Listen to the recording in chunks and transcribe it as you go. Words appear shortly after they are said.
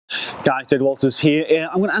Guys, Jed Walters here.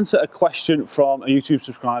 I'm going to answer a question from a YouTube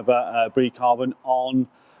subscriber, Bree Carbon, on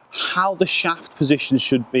how the shaft position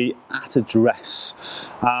should be at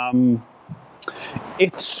address.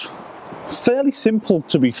 It's fairly simple,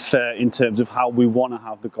 to be fair, in terms of how we want to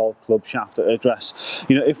have the golf club shaft at address.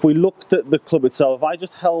 You know, if we looked at the club itself, if I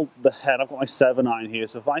just held the head, I've got my 7-iron here,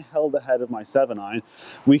 so if I held the head of my 7-iron,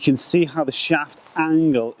 we can see how the shaft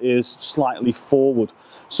angle is slightly forward.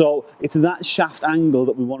 So it's that shaft angle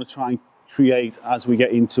that we want to try and create as we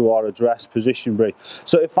get into our address position, Bree.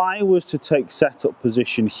 So if I was to take setup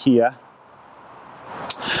position here,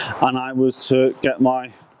 and I was to get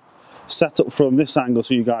my setup from this angle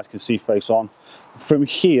so you guys can see face on, from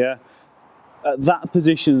here, at that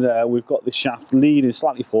position there, we've got the shaft leaning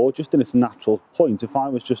slightly forward, just in its natural point. If I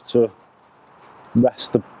was just to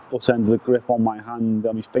rest the butt end of the grip on my hand,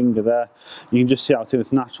 on my finger there, you can just see how it's in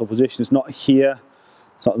its natural position. It's not here,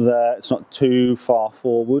 it's not there, it's not too far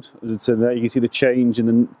forward as it's in there. You can see the change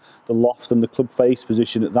in the loft and the club face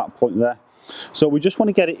position at that point there. So we just want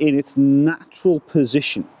to get it in its natural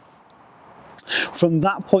position. From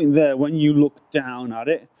that point there, when you look down at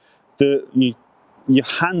it, your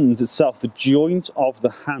hands itself, the joint of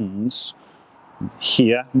the hands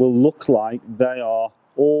here will look like they are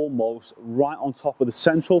almost right on top of the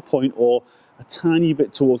central point or a tiny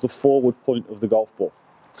bit towards the forward point of the golf ball.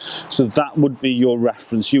 So that would be your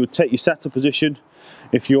reference. You would take your setup position.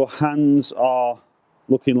 If your hands are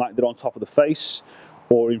looking like they're on top of the face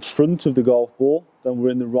or in front of the golf ball, then we're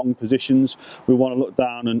in the wrong positions. We want to look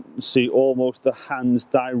down and see almost the hands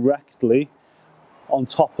directly on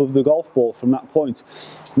top of the golf ball from that point.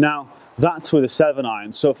 Now, that's with a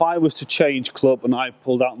 7-iron. So if I was to change club and I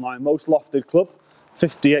pulled out my most lofted club,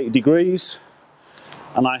 58 degrees,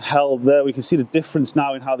 and I held there, we can see the difference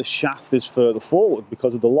now in how the shaft is further forward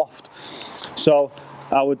because of the loft. So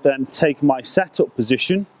I would then take my setup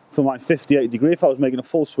position for my 58 degree if I was making a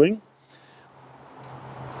full swing,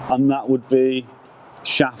 and that would be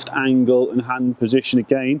shaft angle and hand position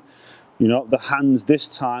again. You know, the hands this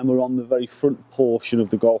time are on the very front portion of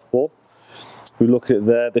the golf ball. We look at it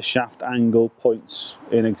there, the shaft angle points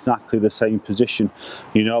in exactly the same position.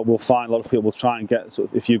 You know, we'll find a lot of people will try and get, sort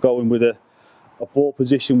of, if you're going with a ball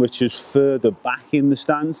position which is further back in the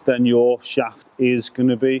stance, then your shaft is going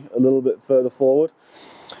to be a little bit further forward.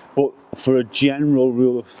 But for a general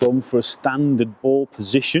rule of thumb, for a standard ball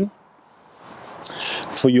position,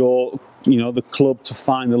 for your, the club to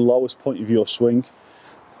find the lowest point of your swing,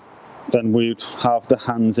 then we'd have the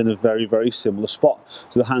hands in a very, very similar spot.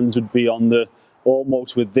 So the hands would be on the,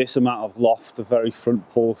 almost with this amount of loft, the very front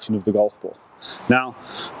portion of the golf ball. Now,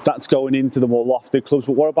 that's going into the more lofted clubs,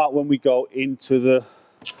 but what about when we go into the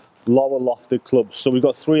lower lofted clubs? So we've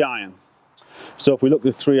got 3-iron. So if we look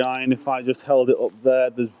at 3-iron, if I just held it up there,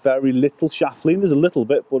 there's very little shaft lean. There's a little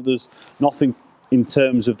bit, but there's nothing in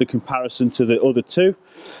terms of the comparison to the other two.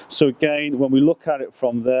 So again, when we look at it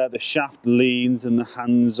from there, the shaft leans and the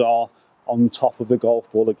hands are on top of the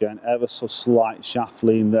golf ball again, ever so slight shaft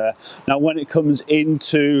lean there. Now when it comes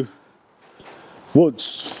into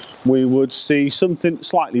woods, we would see something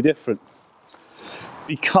slightly different.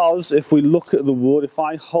 Because if we look at the wood, if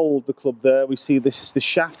I hold the club there, we see this, the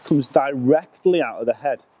shaft comes directly out of the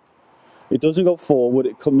head. It doesn't go forward,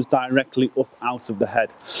 it comes directly up out of the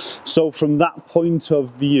head. So from that point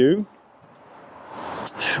of view,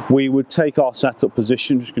 we would take our setup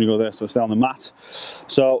position, just going to go there so I stay on the mat.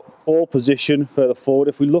 So ball position further forward.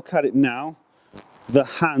 If we look at it now, the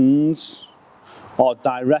hands are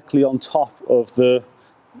directly on top of the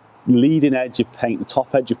leading edge of paint, the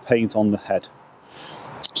top edge of paint on the head.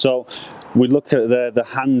 So we look at it there, the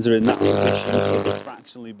hands are in that position, so they're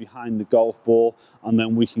fractionally behind the golf ball, and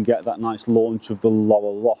then we can get that nice launch of the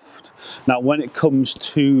lower loft. Now when it comes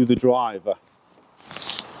to the driver,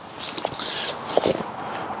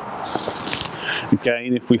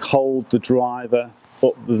 again, if we hold the driver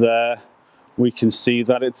up there, we can see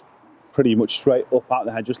that it's pretty much straight up out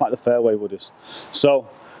the head, just like the fairway wood is. So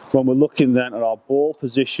when we're looking then at our ball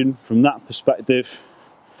position from that perspective,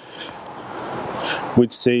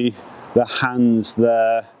 we'd see the hands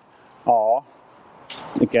there are,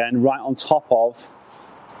 again, right on top of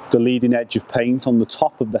the leading edge of paint on the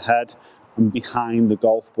top of the head and behind the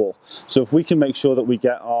golf ball. So if we can make sure that we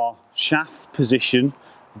get our shaft position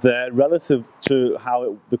there relative to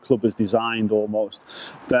how the club is designed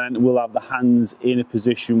almost, then we'll have the hands in a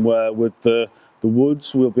position where with the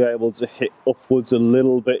woods we'll be able to hit upwards a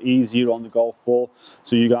little bit easier on the golf ball,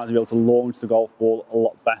 so you guys will be able to launch the golf ball a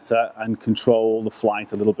lot better and control the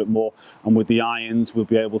flight a little bit more. And with the irons we'll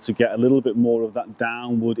be able to get a little bit more of that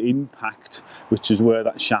downward impact, which is where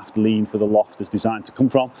that shaft lean for the loft is designed to come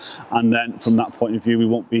from. And then from that point of view we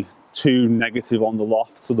won't be too negative on the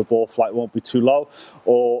loft so the ball flight won't be too low,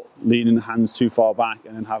 or leaning the hands too far back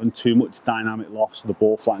and then having too much dynamic loft so the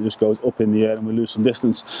ball flight just goes up in the air and we lose some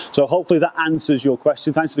distance. So hopefully that answers your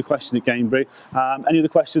question. Thanks for the question again, Brie. Any other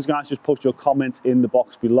questions, guys, just post your comments in the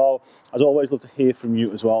box below. As always, love to hear from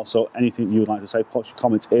you as well. So anything you would like to say, post your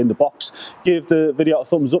comments in the box. Give the video a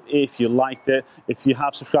thumbs up if you liked it. If you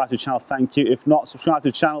have subscribed to the channel, thank you. If not, subscribe to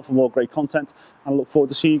the channel for more great content, and I look forward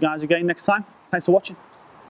to seeing you guys again next time. Thanks for watching.